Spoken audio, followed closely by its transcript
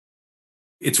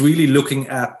It's really looking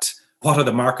at what are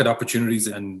the market opportunities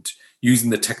and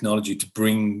using the technology to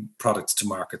bring products to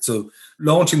market. So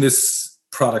launching this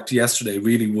product yesterday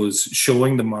really was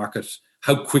showing the market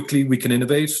how quickly we can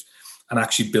innovate and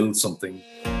actually build something.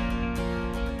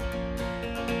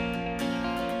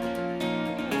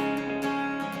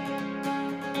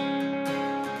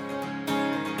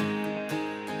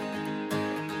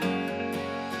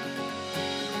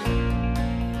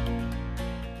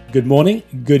 Good morning,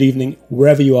 good evening,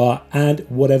 wherever you are and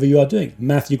whatever you are doing.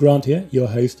 Matthew Grant here, your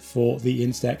host for the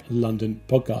InsTech London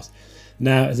podcast.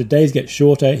 Now, as the days get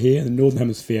shorter here in the Northern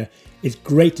Hemisphere, it's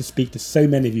great to speak to so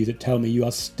many of you that tell me you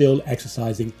are still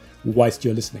exercising whilst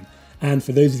you're listening. And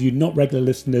for those of you not regular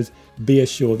listeners, be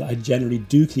assured that I generally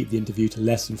do keep the interview to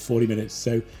less than 40 minutes,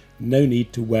 so no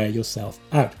need to wear yourself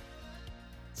out.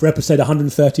 For episode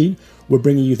 113, we're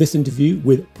bringing you this interview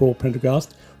with Paul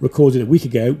Prendergast, recorded a week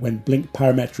ago when Blink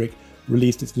Parametric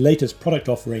released its latest product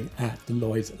offering at the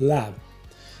Lloyds Lab.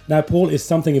 Now, Paul is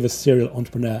something of a serial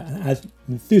entrepreneur and as an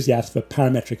enthusiast for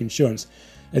parametric insurance.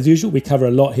 As usual, we cover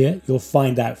a lot here. You'll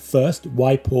find out first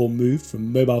why Paul moved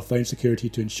from mobile phone security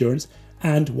to insurance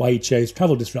and why he chose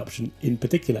travel disruption in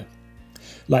particular.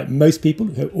 Like most people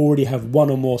who already have one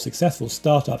or more successful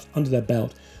startups under their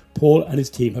belt, Paul and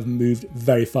his team have moved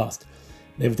very fast.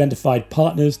 They've identified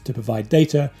partners to provide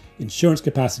data, insurance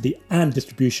capacity and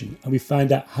distribution, and we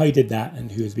found out how he did that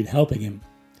and who has been helping him.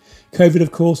 COVID,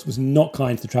 of course, was not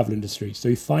kind to the travel industry, so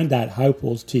we find out how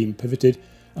Paul's team pivoted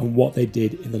and what they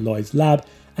did in the Lloyds Lab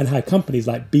and how companies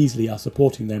like Beazley are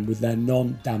supporting them with their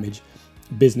non-damage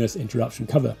business interruption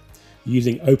cover,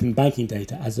 using open banking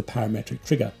data as a parametric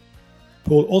trigger.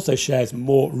 Paul also shares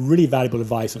more really valuable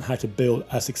advice on how to build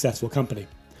a successful company.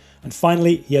 And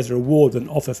finally, he has a reward and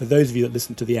offer for those of you that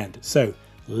listen to the end. So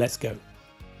let's go.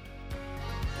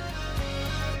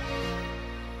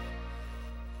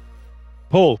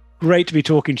 Paul, great to be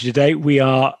talking to you today. We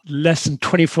are less than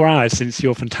 24 hours since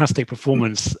your fantastic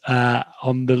performance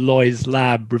on the Lloyds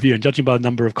Lab review. And judging by the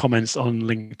number of comments on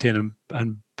LinkedIn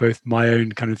and both my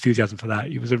own kind of enthusiasm for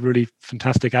that, it was a really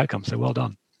fantastic outcome. So well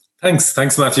done.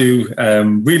 Thanks, Matthew.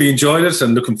 Really enjoyed it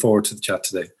and looking forward to the chat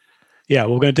today. Yeah,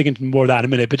 we're going to dig into more of that in a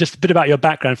minute, but just a bit about your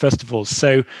background, first of all.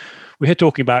 So we're here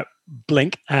talking about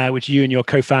Blink, which you and your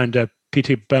co-founder,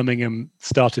 Peter Birmingham,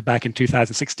 started back in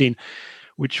 2016,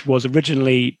 which was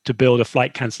originally to build a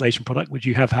flight cancellation product, which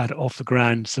you have had off the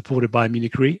ground, supported by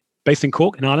Munich Re, based in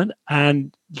Cork in Ireland.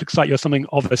 And looks like you're something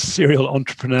of a serial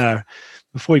entrepreneur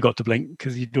before you got to Blink,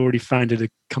 because you'd already founded a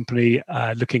company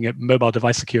looking at mobile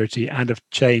device security and a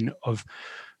chain of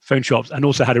phone shops, and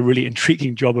also had a really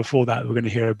intriguing job before that we're going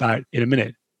to hear about in a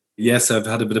minute. Yes, I've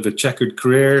had a bit of a checkered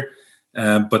career,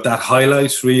 but that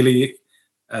highlight really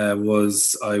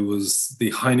was I was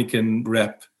the Heineken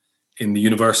rep in the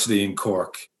university in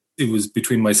Cork. It was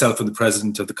between myself and the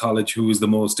president of the college, who was the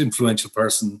most influential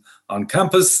person on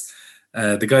campus,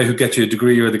 the guy who gets you a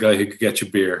degree or the guy who could get you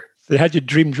beer. So you had your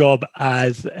dream job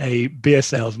as a beer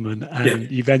salesman, and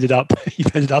you've ended up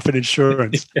in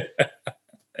insurance.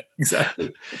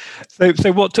 Exactly.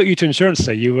 So what took you to insurance?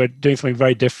 So you were doing something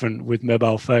very different with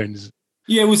mobile phones.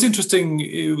 Yeah, it was interesting.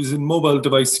 It was a mobile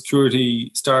device security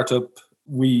startup.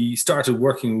 We started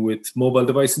working with mobile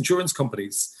device insurance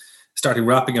companies, starting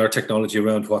wrapping our technology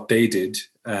around what they did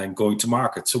and going to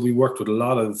market. So we worked with a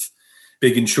lot of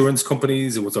big insurance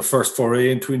companies. It was our first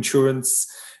foray into insurance.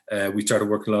 We started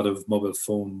working a lot of mobile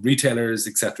phone retailers,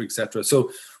 et cetera, et cetera.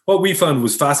 So what we found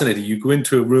was fascinating. You go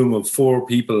into a room of 4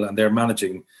 people and they're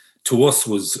managing. To us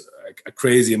was a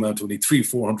crazy amount, only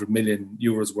 300-400 million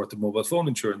euros worth of mobile phone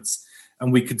insurance.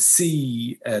 And we could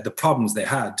see the problems they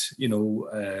had.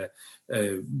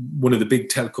 One of the big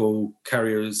telco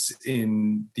carriers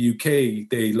in the UK,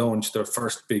 they launched their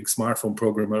first big smartphone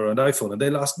program around iPhone, and they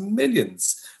lost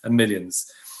millions and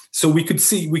millions. So we could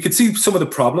see some of the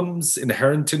problems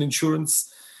inherent in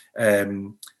insurance.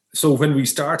 So when we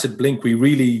started Blink, we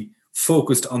really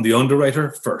focused on the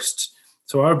underwriter first.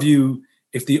 So our view,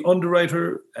 if the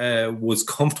underwriter was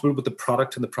comfortable with the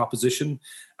product and the proposition,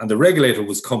 and the regulator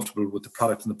was comfortable with the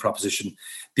product and the proposition,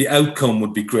 the outcome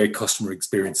would be great customer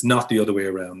experience, not the other way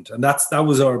around. And that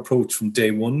was our approach from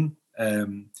day one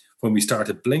when we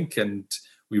started Blink, and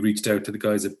we reached out to the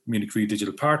guys at Munich Re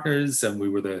Digital Partners, and we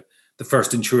were the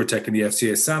first insurtech in the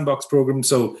FCA Sandbox program.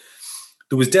 So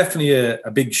there was definitely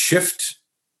a big shift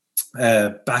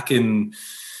back in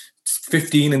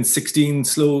 15 and 16.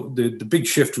 The big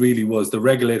shift really was the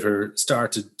regulator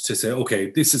started to say, okay,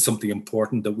 this is something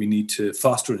important that we need to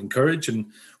foster and encourage.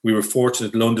 And we were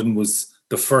fortunate London was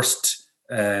the first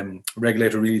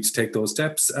regulator really to take those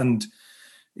steps. And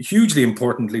hugely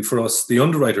importantly for us, the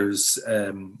underwriters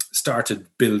started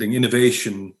building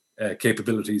innovation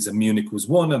capabilities, and Munich was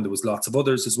one, and there was lots of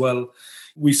others as well.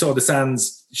 We saw the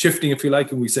sands shifting, if you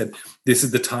like, and we said, this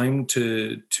is the time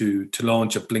to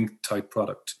launch a Blink type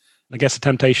product. I guess the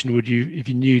temptation if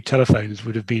you knew telephones,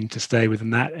 would have been to stay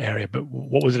within that area. But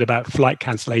what was it about flight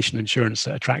cancellation insurance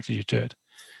that attracted you to it?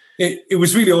 It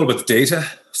was really all about the data.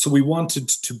 So we wanted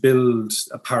to build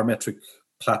a parametric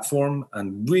platform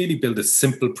and really build a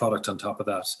simple product on top of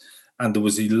that. And there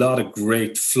was a lot of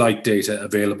great flight data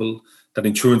available that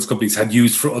insurance companies had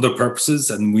used for other purposes,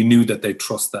 and we knew that they'd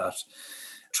trust that.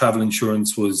 Travel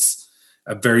insurance was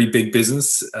a very big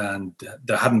business, and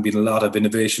there hadn't been a lot of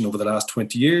innovation over the last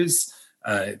 20 years.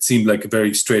 It seemed like a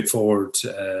very straightforward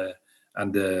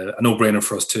and a no-brainer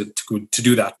for us to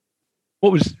do that.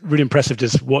 What was really impressive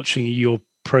just watching your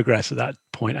progress at that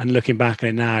point and looking back at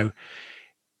it now,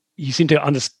 you seem to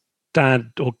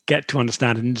understand or get to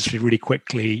understand an industry really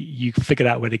quickly. You figured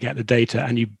out where to get the data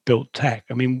and you built tech.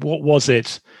 I mean, what was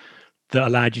it that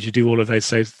allowed you to do all of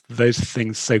those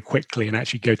things so quickly and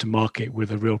actually go to market with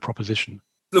a real proposition?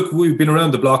 Look, we've been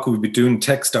around the block. We've been doing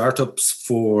tech startups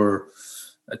for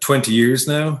 20 years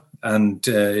now, and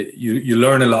you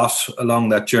learn a lot along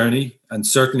that journey. And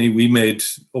certainly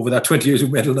over that 20 years, we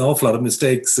made an awful lot of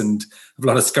mistakes and a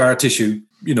lot of scar tissue.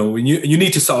 You know, you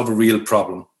need to solve a real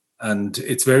problem. And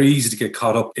it's very easy to get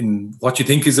caught up in what you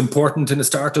think is important in a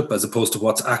startup as opposed to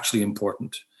what's actually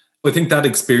important. I think that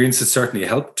experience has certainly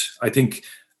helped. I think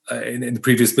in the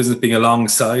previous business, being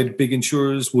alongside big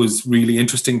insurers was really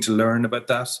interesting to learn about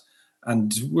that.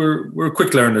 And we're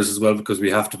quick learners as well, because we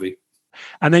have to be.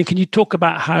 And then can you talk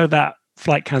about how that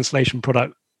flight cancellation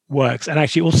product works? And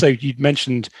actually also you'd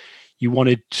mentioned you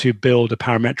wanted to build a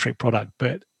parametric product,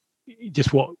 but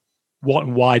just what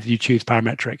and why did you choose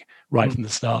parametric right from the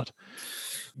start?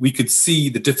 We could see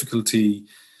the difficulty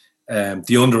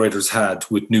the underwriters had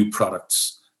with new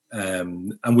products.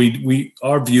 And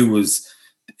our view was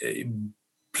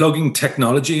plugging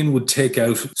technology in would take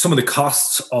out some of the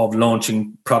costs of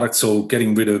launching products. So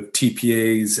getting rid of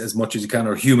TPAs as much as you can,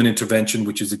 or human intervention,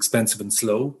 which is expensive and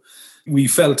slow. We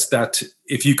felt that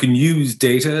if you can use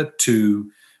data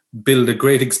to build a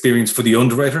great experience for the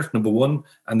underwriter, number one,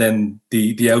 and then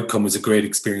the outcome is a great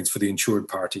experience for the insured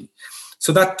party.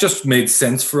 So that just made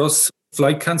sense for us.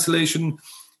 Flight cancellation,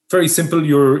 very simple.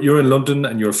 You're in London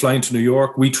and you're flying to New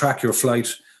York. We track your flight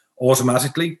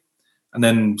automatically. And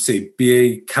then say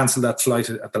BA cancel that flight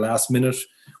at the last minute.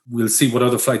 We'll see what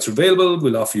other flights are available.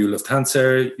 We'll offer you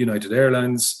Lufthansa, United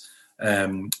Airlines,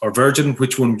 or Virgin.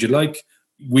 Which one would you like?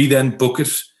 We then book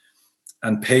it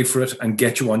and pay for it and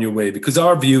get you on your way. Because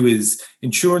our view is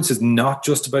insurance is not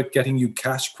just about getting you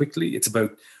cash quickly. It's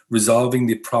about resolving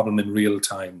the problem in real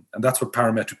time. And that's what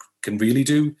parametric can really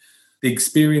do. The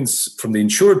experience from the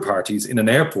insured parties in an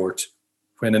airport,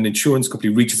 when an insurance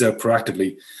company reaches out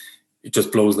proactively, it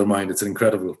just blows their mind. It's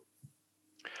incredible.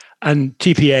 And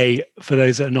TPA, for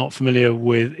those that are not familiar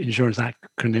with insurance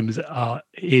acronyms,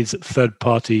 is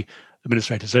third-party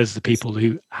administrators. Those are the people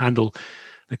who handle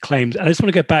the claims. And I just want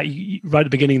to get back, right at the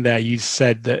beginning there, you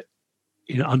said that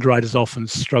underwriters often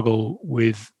struggle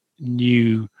with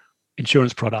new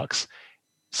insurance products.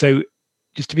 So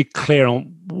just to be clear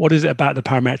on, what is it about the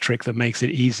parametric that makes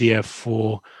it easier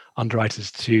for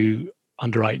underwriters to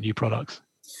underwrite new products?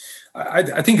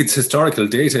 I think it's historical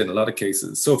data in a lot of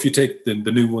cases. So if you take the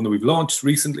new one that we've launched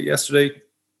recently, yesterday,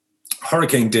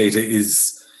 hurricane data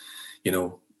is,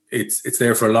 it's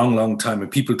there for a long, long time,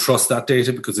 and people trust that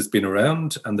data because it's been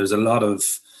around. And there's a lot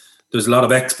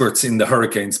of experts in the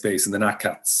hurricane space, in the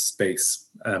NatCat space.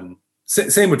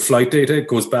 Same with flight data. It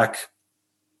goes back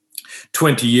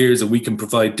 20 years, and we can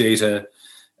provide data,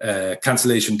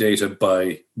 cancellation data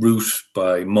by route,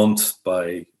 by month,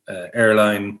 by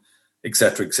airline,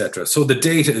 etc., etc. So the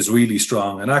data is really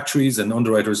strong, and actuaries and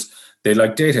underwriters, they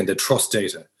like data and they trust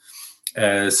data.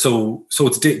 So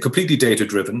it's completely data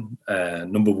driven.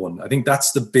 Number one, I think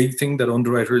that's the big thing that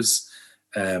underwriters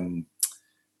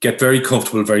get very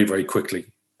comfortable very, very quickly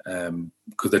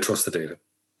because they trust the data.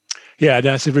 Yeah,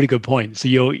 that's a really good point. So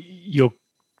you're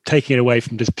taking it away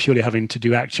from just purely having to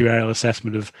do actuarial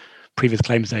assessment of previous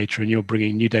claims data, and you're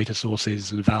bringing new data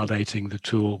sources and validating the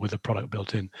tool with a product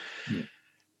built in. Yeah.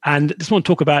 And I just want to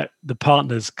talk about the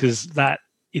partners, because that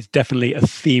is definitely a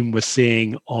theme we're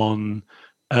seeing on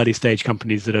early stage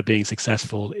companies that are being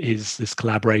successful, is this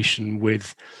collaboration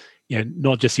with,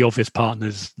 not just the obvious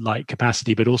partners like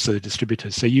Capacity, but also the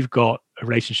distributors. So you've got a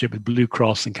relationship with Blue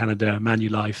Cross in Canada,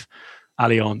 Manulife,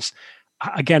 Allianz.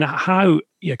 Again, how,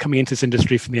 coming into this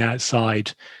industry from the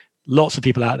outside, lots of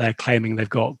people out there claiming they've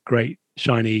got great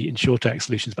shiny InsurTech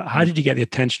solutions, but how did you get the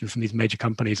attention from these major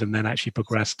companies and then actually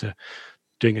progress to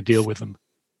doing a deal with them?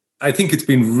 I think it's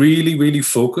been really, really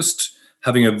focused,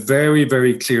 having a very,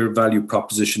 very clear value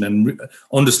proposition and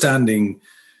understanding,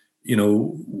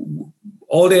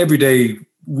 all day, every day,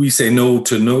 we say no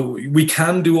to no. We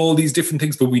can do all these different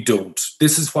things, but we don't.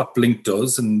 This is what Blink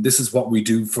does, and this is what we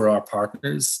do for our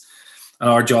partners. And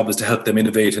our job is to help them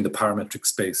innovate in the parametric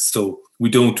space. So we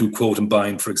don't do quote and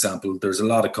bind, for example. There's a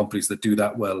lot of companies that do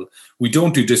that well. We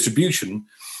don't do distribution.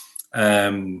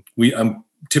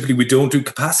 Typically, we don't do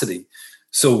capacity.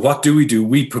 So what do?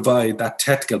 We provide that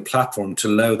technical platform to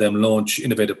allow them launch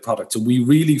innovative products. So we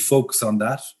really focus on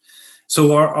that.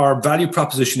 So our value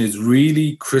proposition is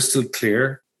really crystal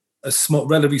clear. A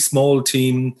relatively small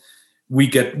team, we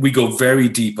go very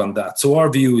deep on that. So our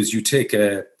view is you take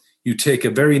a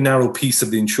very narrow piece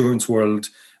of the insurance world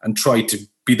and try to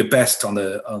be the best on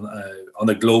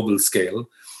a global scale.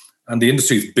 And the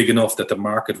industry is big enough that the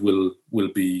market will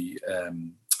be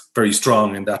very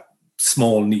strong in that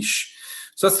small niche.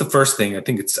 So that's the first thing. I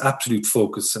think it's absolute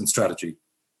focus and strategy.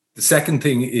 The second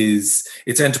thing is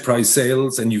it's enterprise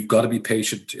sales, and you've got to be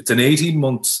patient. It's an 18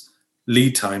 months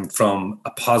lead time from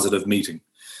a positive meeting.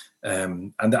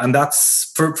 And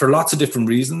that's for lots of different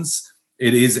reasons.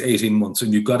 It is 18 months,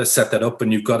 and you've got to set that up,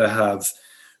 and you've got to have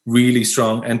really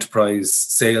strong enterprise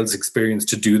sales experience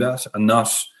to do that, and not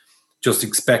just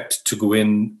expect to go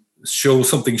in, show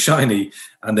something shiny,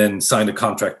 and then sign a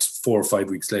contract 4 or 5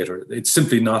 weeks later. It's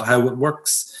simply not how it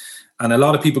works. And a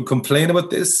lot of people complain about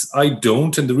this. I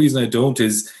don't. And the reason I don't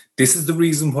is this is the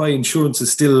reason why insurance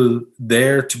is still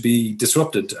there to be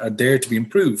disrupted, there to be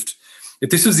improved. If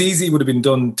this was easy, it would have been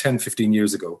done 10, 15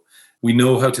 years ago. We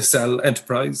know how to sell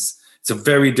enterprise. It's a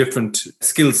very different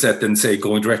skill set than, say,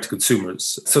 going direct to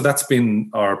consumers. So that's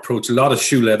been our approach. A lot of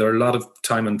shoe leather, a lot of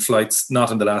time on flights, not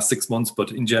in the last 6 months,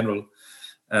 but in general.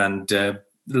 And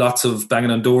lots of banging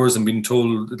on doors and being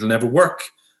told it'll never work.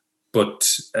 But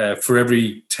for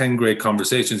every 10 great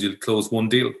conversations, you'll close one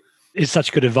deal. It's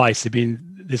such good advice. I mean,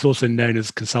 it's also known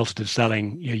as consultative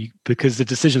selling, because the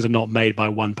decisions are not made by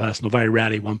one person, or very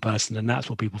rarely one person, and that's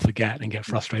what people forget and get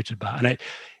frustrated about. And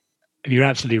you're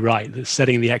absolutely right that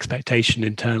setting the expectation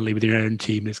internally with your own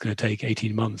team is going to take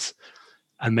 18 months,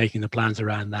 and making the plans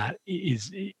around that is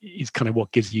kind of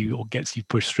what gives you or gets you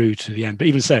pushed through to the end. But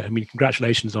even so, I mean,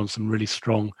 congratulations on some really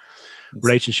strong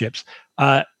relationships.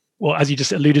 Well, as you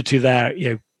just alluded to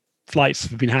there, flights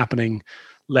have been happening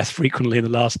less frequently in the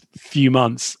last few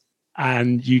months,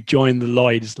 and you joined the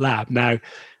Lloyd's lab. Now,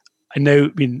 I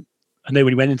know when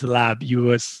you went into the lab, you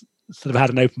were sort of had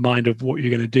an open mind of what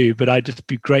you're going to do, but it'd just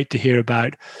be great to hear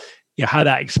about how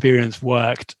that experience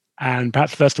worked. And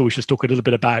perhaps first of all, we should talk a little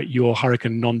bit about your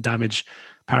hurricane non-damage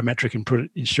parametric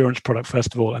insurance product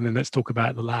first of all, and then let's talk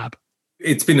about the lab.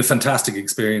 It's been a fantastic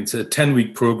experience, a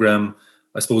 10-week program.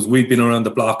 I suppose we'd been around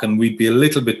the block and we'd be a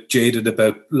little bit jaded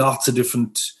about lots of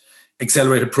different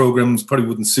accelerated programs, probably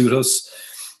wouldn't suit us.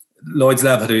 Lloyd's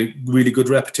Lab had a really good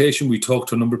reputation. We talked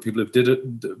to a number of people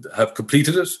who have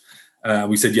completed it.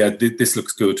 We said, this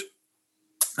looks good.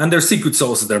 And their secret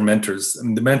sauce is their mentors. I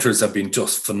mean, the mentors have been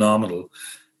just phenomenal,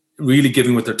 really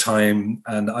giving with their time.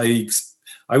 And I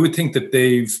would think that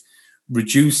they've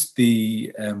reduced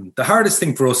the hardest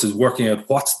thing for us is working out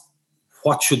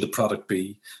what should the product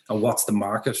be and what's the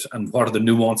market and what are the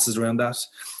nuances around that.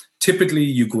 Typically,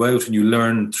 you go out and you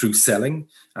learn through selling,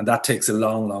 and that takes a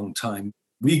long, long time.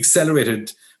 We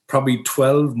accelerated probably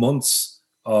 12 months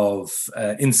of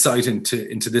insight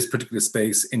into this particular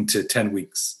space into 10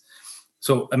 weeks.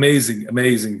 So amazing,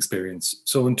 amazing experience.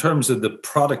 So in terms of the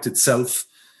product itself,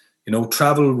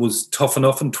 travel was tough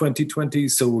enough in 2020,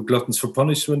 so we're gluttons for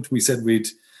punishment. We said we'd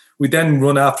then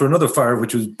run after another fire,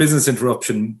 which was business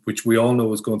interruption, which we all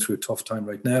know is going through a tough time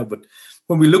right now. But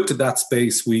when we looked at that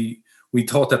space, we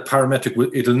thought that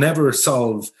parametric, it'll never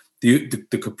solve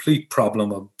the complete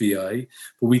problem of BI,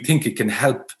 but we think it can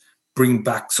help bring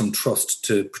back some trust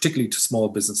particularly to small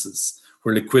businesses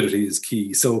where liquidity is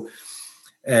key. So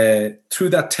through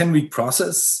that 10-week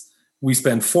process, we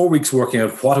spent 4 weeks working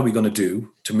out what are we going to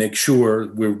do to make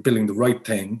sure we're building the right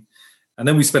thing. And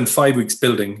then we spent 5 weeks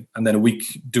building and then a week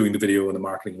doing the video and the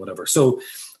marketing, whatever. So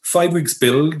 5 weeks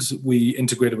build, we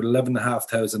integrated with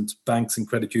 11,500 banks and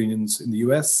credit unions in the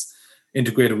US,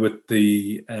 integrated with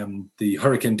the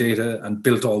hurricane data and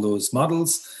built all those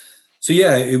models. So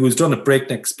it was done at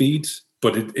breakneck speed,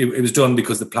 but it was done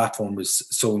because the platform was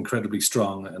so incredibly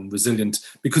strong and resilient,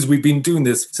 because we've been doing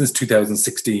this since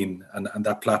 2016 and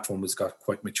that platform has got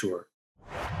quite mature.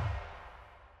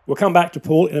 We'll come back to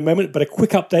Paul in a moment, but a quick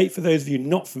update for those of you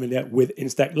not familiar with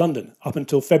Instech London. Up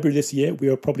until February this year, we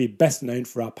were probably best known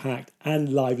for our packed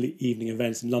and lively evening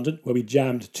events in London, where we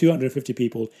jammed 250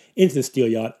 people into the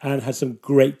Steelyard and had some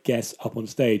great guests up on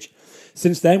stage.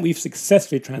 Since then, we've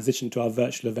successfully transitioned to our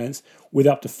virtual events with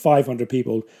up to 500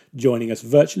 people joining us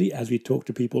virtually as we talk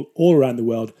to people all around the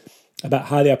world about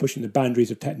how they are pushing the boundaries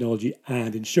of technology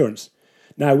and insurance.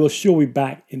 Now, we'll sure be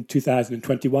back in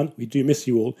 2021. We do miss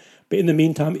you all. But in the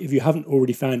meantime, if you haven't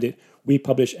already found it, we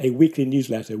publish a weekly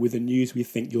newsletter with the news we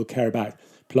think you'll care about,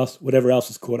 plus whatever else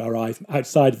has caught our eye from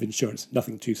outside of insurance,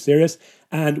 nothing too serious,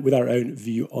 and with our own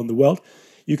view on the world.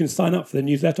 You can sign up for the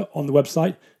newsletter on the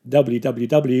website,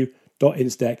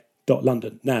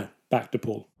 www.instech.london. Now, back to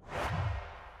Paul.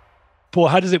 Paul,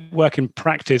 how does it work in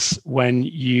practice when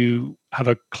you have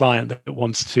a client that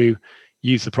wants to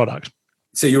use the product?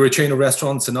 Say you're a chain of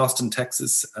restaurants in Austin,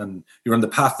 Texas, and you're on the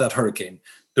path of that hurricane.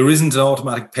 There isn't an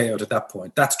automatic payout at that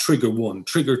point. That's trigger one.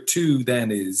 Trigger two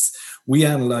then is we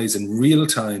analyze in real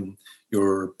time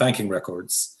your banking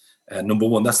records. Number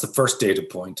one, that's the first data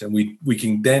point. And we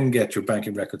can then get your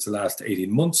banking records the last 18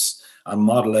 months and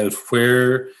model out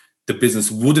where the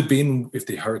business would have been if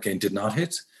the hurricane did not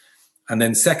hit. And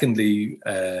then secondly,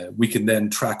 we can then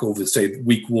track over, say,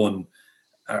 week one,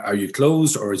 are you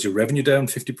closed or is your revenue down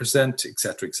 50%, et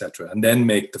cetera, and then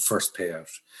make the first payout.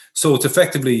 So it's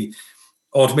effectively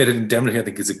automated indemnity, I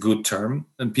think, is a good term.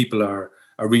 And people are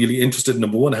really interested,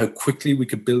 number one, how quickly we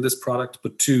could build this product,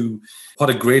 but two, what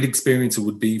a great experience it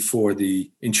would be for the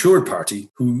insured party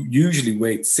who usually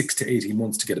waits 6 to 18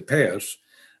 months to get a payout.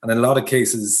 And in a lot of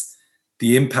cases,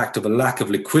 the impact of a lack of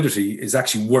liquidity is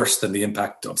actually worse than the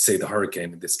impact of, say, the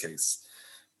hurricane in this case.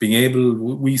 Being able,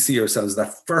 we see ourselves as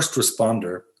that first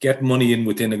responder, get money in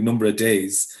within a number of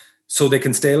days so they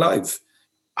can stay alive.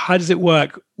 How does it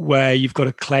work where you've got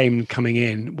a claim coming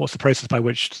in? What's the process by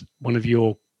which one of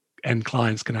your end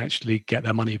clients can actually get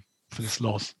their money for this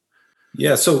loss?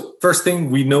 Yeah, so first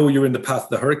thing, we know you're in the path of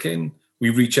the hurricane.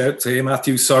 We reach out, say, hey,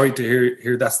 Matthew, sorry to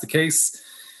hear that's the case.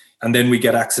 And then we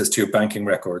get access to your banking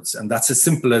records. And that's as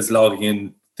simple as logging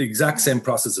in, the exact same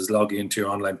process as logging into your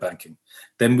online banking.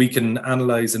 Then we can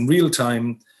analyze in real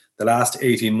time the last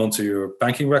 18 months of your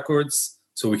banking records.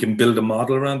 So we can build a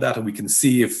model around that and we can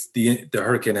see if the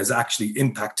hurricane has actually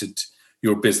impacted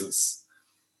your business.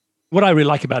 What I really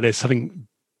like about this, having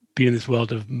been in this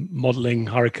world of modeling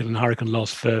hurricane and hurricane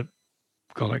loss for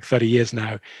like 30 years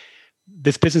now,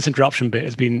 this business interruption bit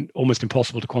has been almost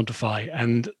impossible to quantify.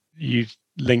 And you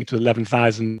link to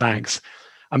 11,000 banks.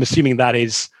 I'm assuming that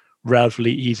is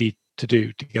relatively easy to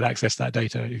do, to get access to that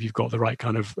data if you've got the right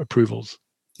kind of approvals.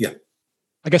 Yeah.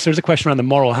 I guess there's a question around the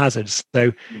moral hazards.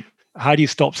 So how do you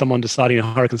stop someone deciding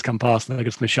a hurricane's come past and they're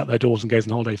just going to shut their doors and go on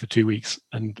holiday for 2 weeks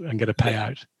and get a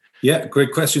payout? Yeah,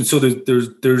 great question. So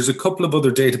there's a couple of other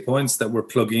data points that we're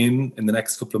plugging in the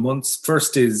next couple of months.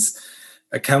 First is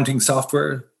accounting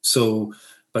software. So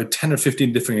about 10 or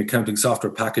 15 different accounting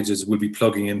software packages we'll be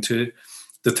plugging into.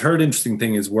 The third interesting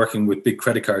thing is working with big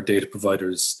credit card data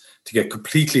providers to get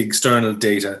completely external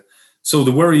data. So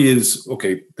the worry is,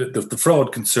 okay, the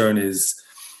fraud concern is,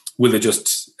 will they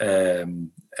just put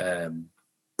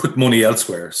money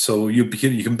elsewhere? So you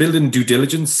can build in due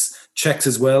diligence checks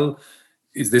as well.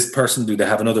 Is this person, do they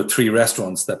have another 3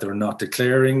 restaurants that they're not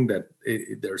declaring, that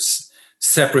they're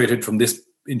separated from this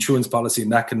insurance policy,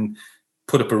 and that can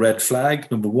put up a red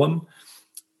flag, number one.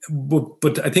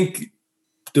 But I think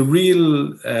the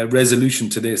real resolution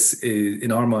to this is,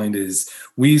 in our mind, is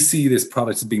we see this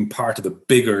product as being part of a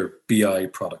bigger BI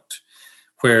product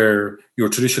where your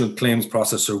traditional claims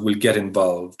processor will get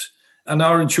involved. And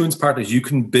our insurance partners, you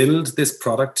can build this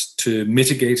product to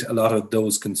mitigate a lot of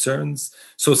those concerns.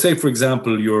 So say, for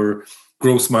example, your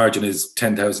gross margin is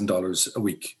 $10,000 a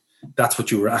week. That's what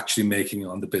you were actually making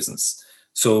on the business.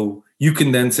 So you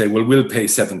can then say, well, we'll pay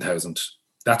 $7,000.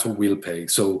 That's what we'll pay.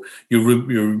 So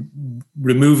you're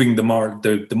removing the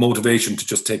motivation to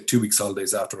just take 2 weeks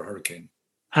holidays after a hurricane.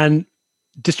 And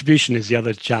distribution is the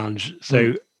other challenge.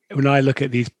 So when I look at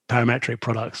these parametric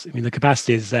products, I mean, the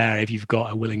capacity is there if you've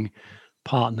got a willing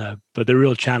partner, but the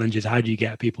real challenge is how do you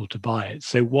get people to buy it?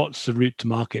 So what's the route to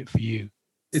market for you?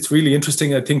 It's really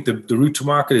interesting. I think the route to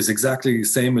market is exactly the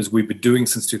same as we've been doing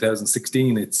since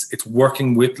 2016. It's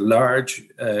working with large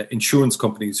insurance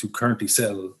companies who currently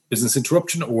sell business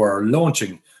interruption or are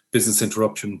launching business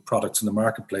interruption products in the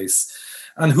marketplace,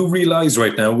 and who realize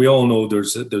right now, we all know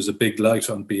there's a big light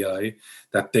on BI,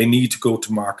 that they need to go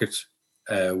to market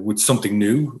with something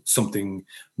new, something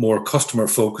more customer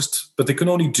focused. But they can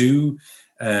only do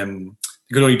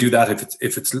that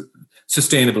if it's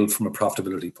sustainable from a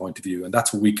profitability point of view. And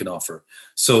that's what we can offer.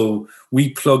 So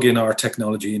we plug in our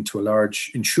technology into a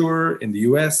large insurer in the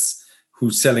US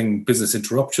who's selling business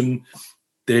interruption.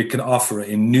 They can offer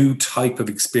a new type of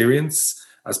experience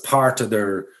as part of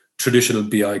their traditional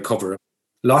BI cover.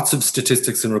 Lots of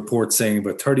statistics and reports saying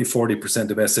about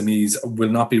 30-40% of SMEs will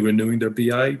not be renewing their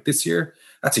BI this year.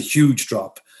 That's a huge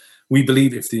drop. We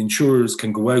believe if the insurers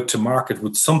can go out to market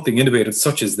with something innovative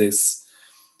such as this,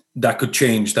 that could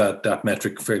change that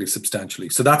metric fairly substantially.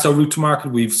 So that's our route to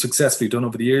market we've successfully done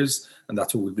over the years, and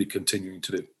that's what we'll be continuing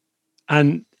to do.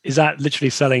 And is that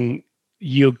literally selling,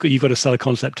 you've got to sell a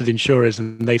concept to the insurers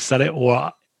and they sell it? Or,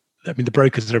 I mean, the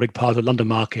brokers are a big part of the London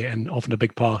market and often a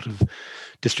big part of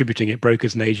distributing it,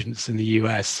 brokers and agents in the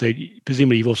US. So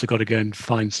presumably you've also got to go and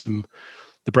find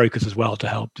the brokers as well to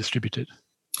help distribute it.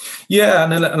 Yeah,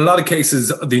 and in a lot of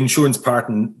cases, the insurance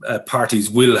parties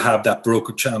will have that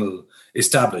broker channel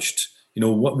established. You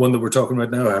know, one that we're talking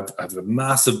about now have a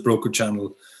massive broker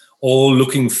channel, all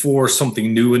looking for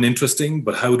something new and interesting.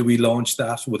 But how do we launch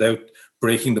that without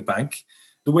breaking the bank?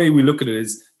 The way we look at it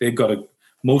is they've got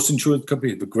most insurance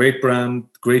companies have a great brand,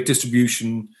 great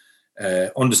distribution,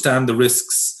 understand the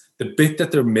risks. The bit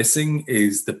that they're missing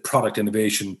is the product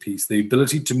innovation piece, the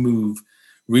ability to move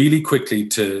really quickly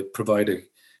to provide a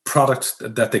product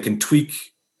that they can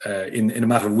tweak in a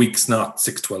matter of weeks, not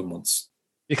 6-12 months.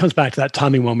 It comes back to that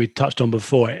timing one we touched on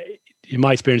before. In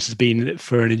my experience has been that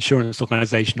for an insurance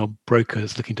organization or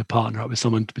brokers looking to partner up with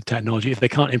someone with technology, if they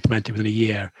can't implement it within a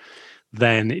year,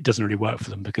 then it doesn't really work for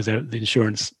them because the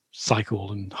insurance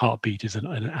cycle and heartbeat is an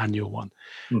annual one.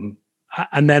 Mm-hmm.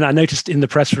 And then I noticed in the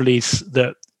press release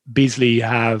that Beazley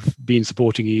have been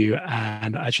supporting you,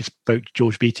 and I actually spoke to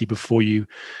George Beattie before you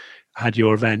had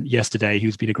your event yesterday,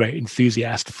 who's been a great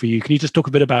enthusiast for you. Can you just talk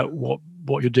a bit about what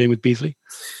you're doing with Beazley?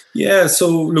 Yeah, so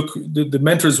look, the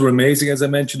mentors were amazing, as I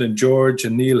mentioned, and George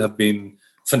and Neil have been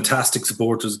fantastic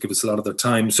supporters, give us a lot of their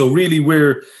time. So really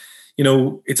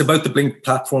it's about the Blink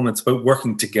platform. It's about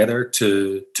working together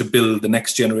to build the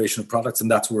next generation of products. And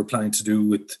that's what we're planning to do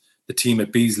with the team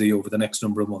at Beazley over the next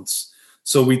number of months.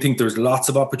 So we think there's lots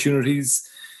of opportunities.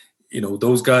 You know,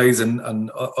 those guys and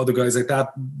other guys like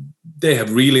that, they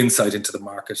have real insight into the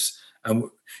market. And,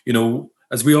 you know,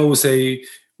 as we always say,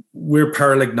 we're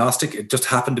peril agnostic. It just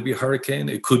happened to be a hurricane.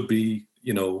 It could be,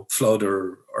 you know, flood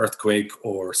or earthquake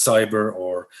or cyber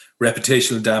or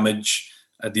reputational damage.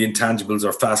 The intangibles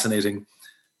are fascinating.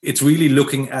 It's really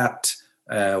looking at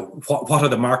what are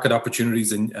the market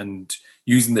opportunities and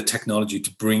using the technology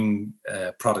to bring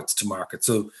products to market.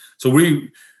 So we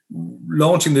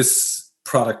launching this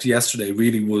product yesterday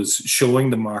really was showing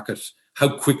the market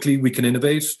how quickly we can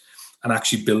innovate and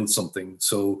actually build something.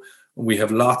 So we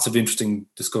have lots of interesting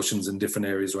discussions in different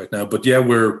areas right now. But yeah,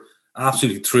 we're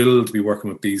absolutely thrilled to be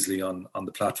working with Beazley on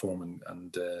the platform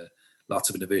and lots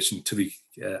of innovation to be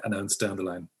announced down the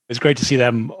line. It's great to see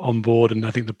them on board, and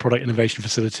I think the product innovation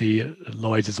facility at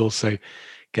Lloyd's is also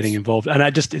getting involved. And I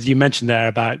just, as you mentioned there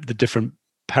about the different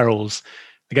perils,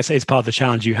 I guess it's part of the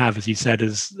challenge you have, as you said,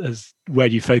 as where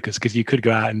do you focus? Because you could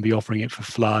go out and be offering it for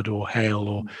flood or hail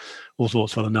or all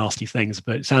sorts of other nasty things.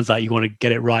 But it sounds like you want to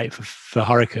get it right for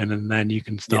hurricane, and then you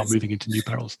can start moving into new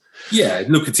perils. Yeah,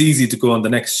 look, it's easy to go on the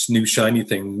next new shiny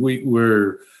thing.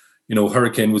 We're you know,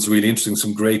 hurricane was really interesting,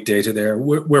 some great data there.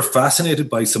 We're fascinated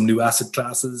by some new asset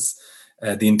classes.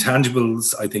 The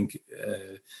intangibles, I think,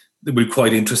 will be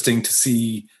quite interesting to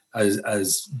see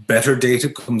as better data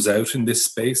comes out in this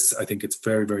space. I think it's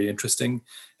very, very interesting.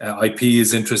 IP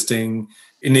is interesting.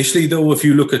 Initially, though, if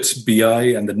you look at BI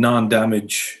and the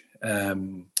non-damage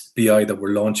BI that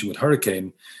we're launching with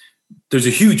Hurricane, there's a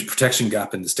huge protection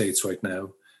gap in the States right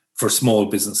now for small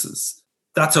businesses.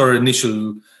 That's our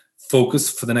initial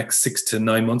focus for the next 6 to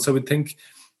 9 months, I would think.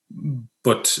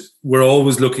 But we're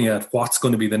always looking at what's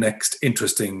going to be the next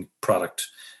interesting product.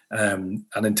 And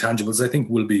intangibles, I think,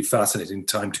 will be fascinating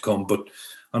time to come. But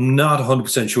I'm not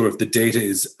 100% sure if the data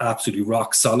is absolutely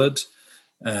rock solid.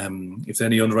 If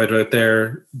any underwriter out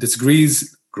there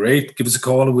disagrees, great, give us a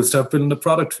call and we'll start building a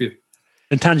product for you.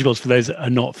 Intangibles, for those that are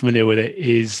not familiar with it,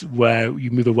 is where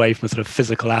you move away from a sort of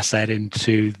physical asset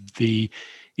into the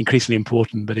increasingly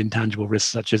important but intangible risks,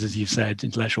 such as you said,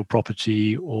 intellectual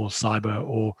property or cyber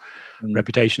or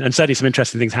reputation. And certainly some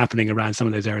interesting things happening around some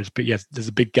of those areas. But yes, there's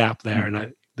a big gap there,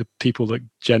 and the people that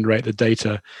generate the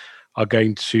data are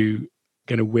going to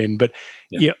win. But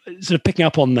sort of picking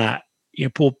up on that,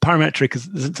 Paul, parametric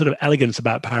there's sort of elegance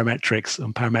about parametrics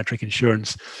and parametric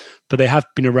insurance, but they have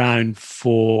been around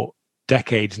for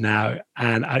decades now,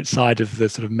 and outside of the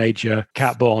sort of major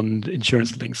cat bond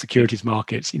insurance-linked securities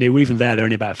markets, even there, they're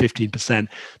only about 15%.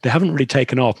 They haven't really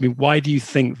taken off. I mean, why do you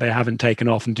think they haven't taken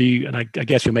off? And I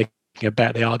guess you're making a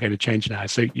bet they are going to change now.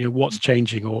 So, what's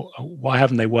changing, or why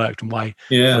haven't they worked, and why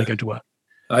are they going to work?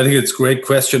 I think it's a great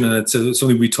question, and it's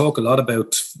something we talk a lot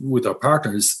about with our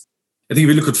partners. I think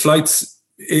if you look at flights,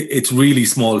 it's really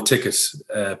small ticket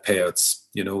payouts.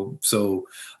 So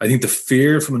I think the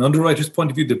fear from an underwriter's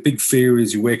point of view, the big fear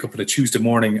is you wake up on a Tuesday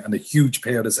morning and a huge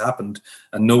payout has happened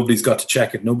and nobody's got to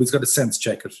check it. Nobody's got to sense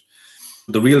check it.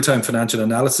 The real-time financial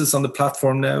analysis on the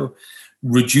platform now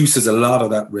reduces a lot of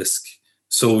that risk.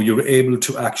 So you're able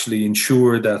to actually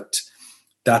ensure that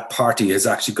that party has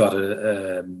actually got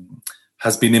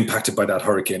has been impacted by that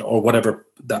hurricane or whatever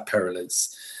that peril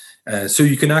is. So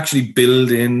you can actually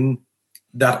build in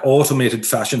that automated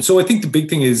fashion. So I think the big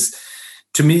thing is,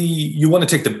 to me, you want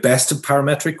to take the best of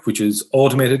parametric, which is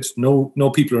automated, no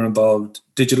people are involved,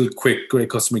 digital, quick, great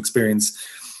customer experience,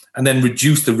 and then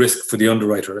reduce the risk for the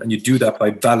underwriter. And you do that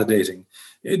by validating.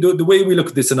 The way we look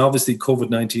at this, and obviously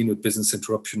COVID-19 with business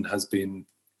interruption has been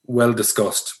well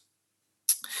discussed.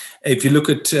 If you look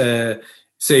at,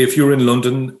 say, if you're in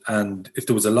London and if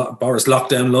there was Boris locked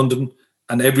down London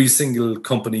and every single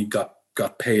company got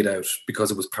paid out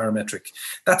because it was parametric,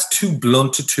 that's too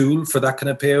blunt a tool for that kind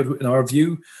of payout in our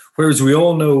view. Whereas we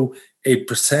all know a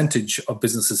percentage of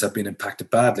businesses have been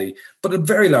impacted badly, but a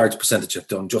very large percentage have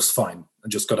done just fine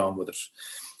and just got on with it.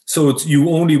 So you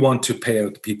only want to pay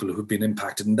out the people who've been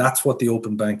impacted, and that's what the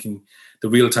open banking, the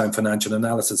real-time financial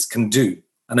analysis can do.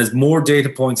 And as more data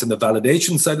points on the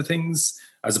validation side of things,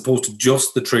 as opposed to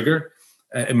just the trigger,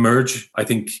 emerge, I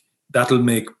think that'll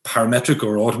make parametric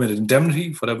or automated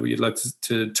indemnity, whatever you'd like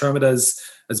to term it as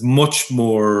much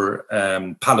more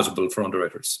palatable for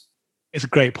underwriters. It's a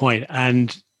great point.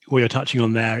 And what you're touching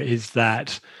on there is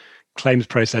that claims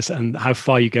process and how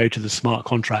far you go to the smart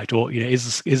contract, or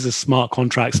is the smart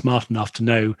contract smart enough to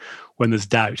know when there's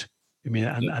doubt? I mean,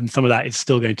 and some of that is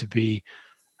still going to be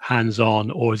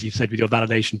hands-on, or as you said, with your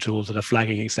validation tools that are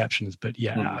flagging exceptions. But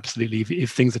absolutely,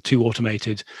 if things are too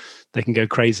automated, they can go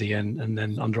crazy, and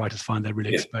then underwriters find they're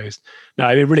really exposed. No,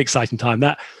 I mean, really exciting time.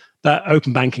 That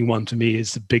open banking one to me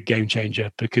is a big game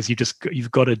changer, because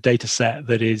you've got a data set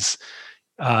that is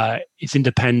it's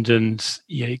independent,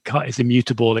 it's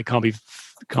immutable, it can't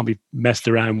be messed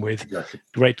around with. Exactly.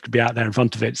 Great to be out there in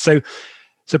front of it. So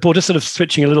Paul, just sort of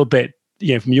switching a little bit,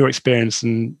 from your experience,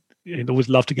 and I'd always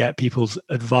love to get people's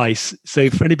advice. So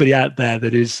for anybody out there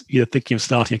that is either thinking of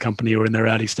starting a company or in their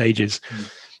early stages,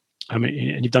 I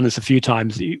mean, and you've done this a few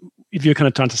times, if you're kind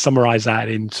of trying to summarize that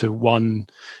into one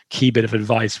key bit of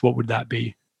advice, what would that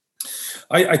be?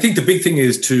 I think the big thing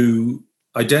is to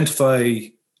identify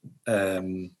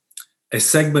a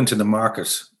segment in the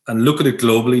market and look at it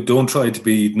globally. Don't try to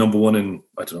be number one in,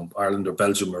 Ireland or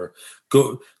Belgium, or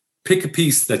go pick a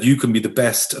piece that you can be the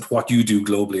best at what you do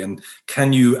globally, and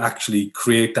can you actually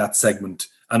create that segment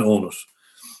and own it?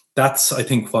 That's, I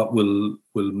think, what will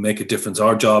make a difference.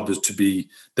 Our job is to be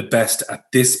the best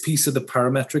at this piece of the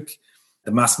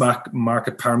mass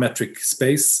market parametric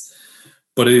space.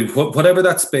 But whatever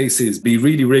that space is, be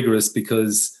really rigorous,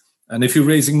 and if you're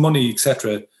raising money,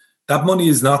 etc., that money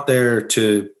is not there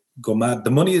to go mad. The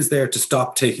money is there to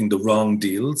stop taking the wrong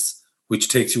deals, which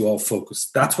takes you off focus.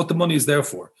 That's what the money is there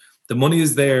for. The money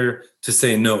is there to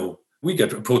say no. We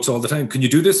get approached all the time. Can you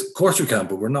do this? Of course we can,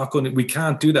 but we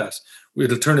can't do that.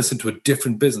 It'll turn us into a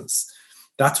different business.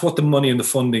 That's what the money and the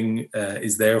funding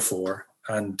is there for.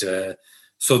 And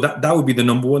so that would be the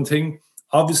number one thing.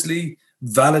 Obviously,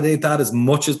 validate that as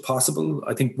much as possible.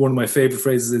 I think one of my favorite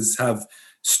phrases is have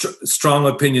strong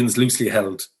opinions loosely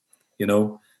held,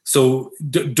 So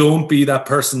don't be that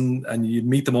person, and you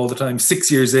meet them all the time.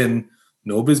 6 years in,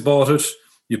 nobody's bought it.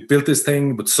 You built this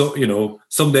thing, but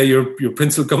someday your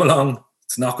prince will come along.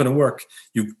 It's not going to work.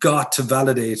 You've got to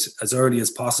validate as early as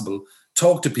possible.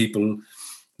 Talk to people.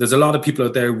 There's a lot of people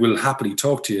out there who will happily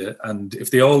talk to you, and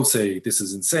if they all say this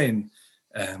is insane,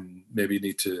 maybe you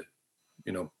need to,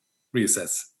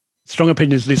 reassess. Strong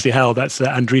opinions loosely held. That's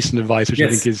Andreessen advice, which I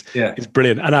think is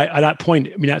brilliant. And at that point,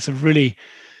 I mean, that's a really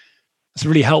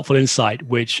helpful insight,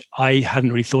 which I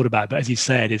hadn't really thought about. But as you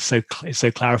said, it's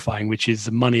so clarifying, which is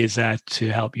the money is there to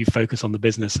help you focus on the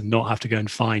business and not have to go and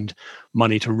find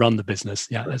money to run the business.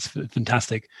 Yeah, that's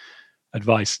fantastic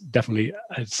advice. Definitely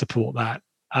support that.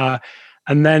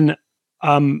 And then,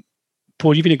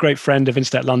 Paul, you've been a great friend of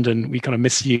Instat London. We kind of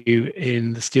miss you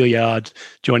in the Steelyard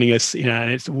joining us,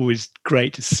 and it's always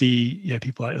great to see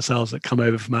people like yourselves that come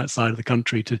over from outside of the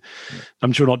country to,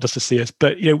 I'm sure not just to see us,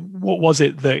 but what was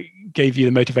it that gave you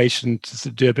the motivation to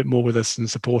do a bit more with us and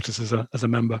support us as a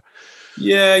member?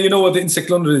 Yeah, you know what, Instech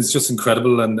London is just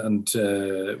incredible, and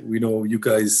we know you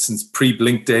guys since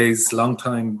pre-Blink days, long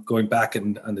time going back,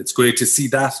 and it's great to see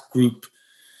that group,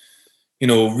 you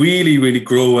know, really, really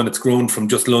grow, and it's grown from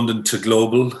just London to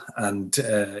global. And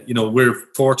you know, we're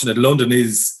fortunate. London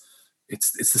is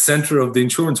it's the center of the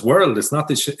insurance world. It's not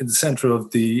the center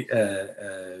of the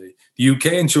UK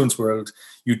insurance world.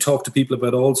 You talk to people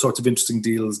about all sorts of interesting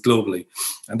deals globally,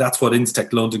 and that's what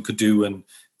Instech London could do. And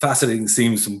fascinating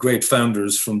seems some great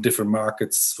founders from different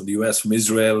markets, from the US, from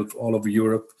Israel, all over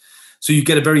Europe. So you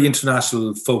get a very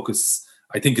international focus.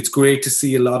 I think it's great to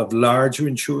see a lot of larger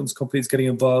insurance companies getting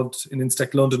involved in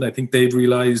Instech London. I think they've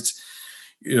realized,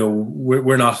 you know,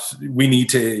 we need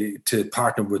to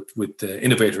partner with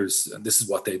innovators, and this is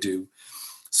what they do.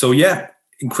 So yeah,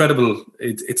 incredible.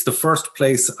 It's the first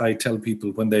place I tell people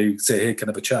when they say, hey, can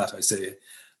I have a chat? I say,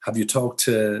 have you talked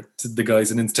to the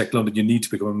guys in Instech London? You need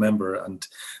to become a member. And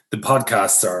the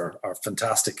podcasts are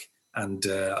fantastic. And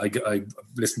I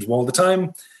listen to them all the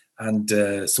time,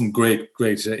 and some great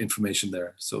information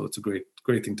there. So it's a great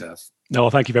thing to have. No, well,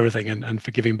 thank you for everything and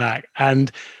for giving back.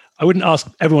 And I wouldn't ask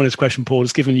everyone this question, Paul,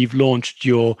 just given you've launched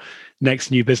your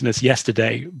next new business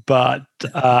yesterday. But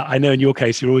I know in your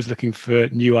case, you're always looking for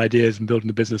new ideas and building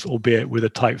the business, albeit with a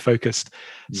tight focus.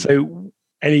 So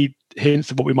any hints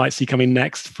of what we might see coming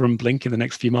next from Blink in the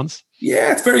next few months?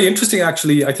 Yeah, it's very interesting,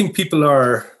 actually. I think people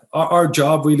our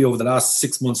job really over the last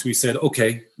 6 months, we said,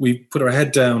 okay, we put our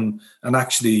head down and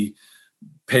actually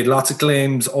paid lots of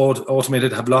claims,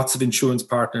 automated, have lots of insurance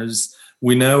partners.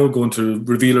 We now are going to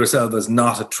reveal ourselves as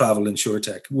not a travel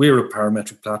insurtech. We're a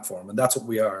parametric platform, and that's what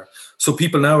we are. So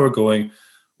people now are going,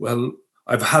 well,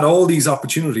 I've had all these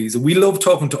opportunities. We love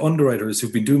talking to underwriters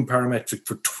who've been doing parametric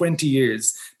for 20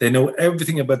 years. They know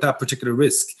everything about that particular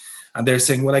risk. And they're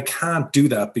saying, well, I can't do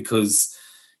that because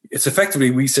it's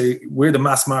effectively, we say, we're the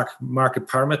mass market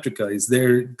parametric guys.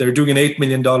 They're doing an $8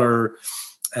 million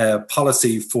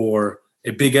policy for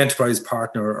a big enterprise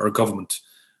partner or government.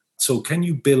 So can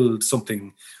you build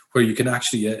something where you can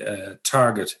actually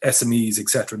target SMEs,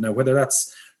 etc.? Now, whether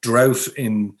that's drought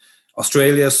in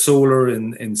Australia, solar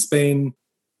in Spain,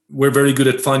 we're very good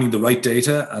at finding the right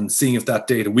data and seeing if that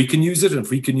data, we can use it. And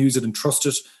if we can use it and trust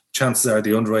it, chances are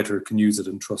the underwriter can use it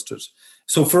and trust it.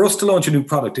 So for us to launch a new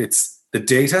product, it's the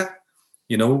data,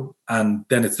 you know, and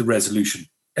then it's the resolution.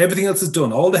 Everything else is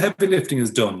done. All the heavy lifting is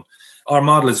done. Our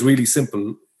model is really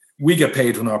simple. We get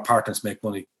paid when our partners make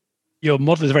money. Your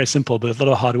model is very simple, but there's a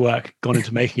lot of hard work gone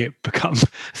into making it become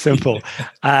simple.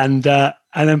 And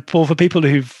then, Paul, for people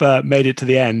who've made it to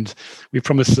the end, we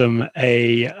promised them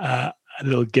a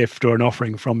little gift or an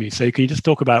offering from you. So can you just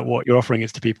talk about what your offering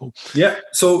is to people? Yeah.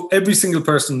 So every single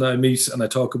person that I meet and I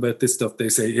talk about this stuff, they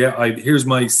say, yeah, here's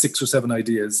my 6 or 7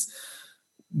 ideas.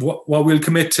 What we'll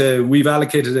commit to, we've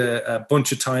allocated a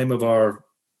bunch of time of our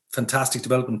fantastic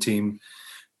development team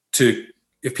to,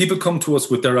 if people come to us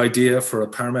with their idea for a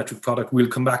parametric product, we'll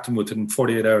come back to them within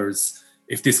 48 hours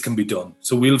if this can be done.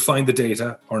 So we'll find the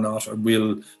data or not, or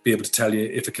we'll be able to tell you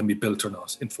if it can be built or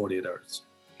not in 48 hours.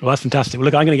 Well, that's fantastic. Well,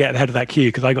 look, I'm going to get ahead of that queue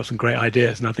because I got some great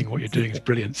ideas and I think what you're doing is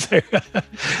brilliant. So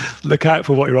look out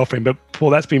for what you're offering. But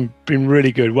Paul, that's been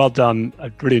really good. Well done.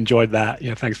 I really enjoyed that.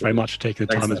 Yeah, thanks very much for taking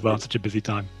the time as well. Such a busy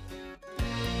time.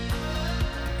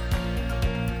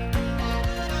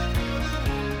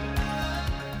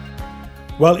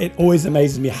 Well, it always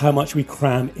amazes me how much we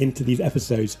cram into these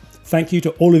episodes. Thank you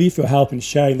to all of you for your help in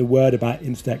sharing the word about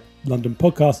Instech London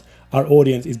podcast. Our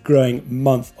audience is growing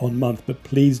month on month, but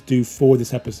please do forward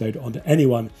this episode on to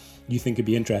anyone you think would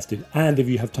be interested. And if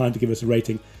you have time to give us a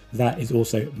rating, that is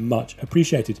also much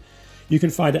appreciated. You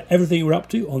can find out everything we're up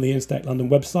to on the Instech London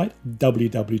website,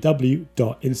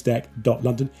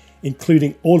 www.instech.london,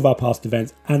 including all of our past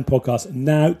events and podcasts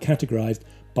now categorized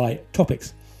by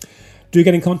topics. Do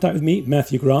get in contact with me,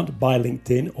 Matthew Grant, by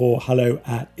LinkedIn or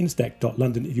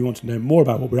hello@instech.london if you want to know more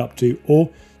about what we're up to or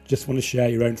just want to share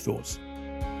your own thoughts.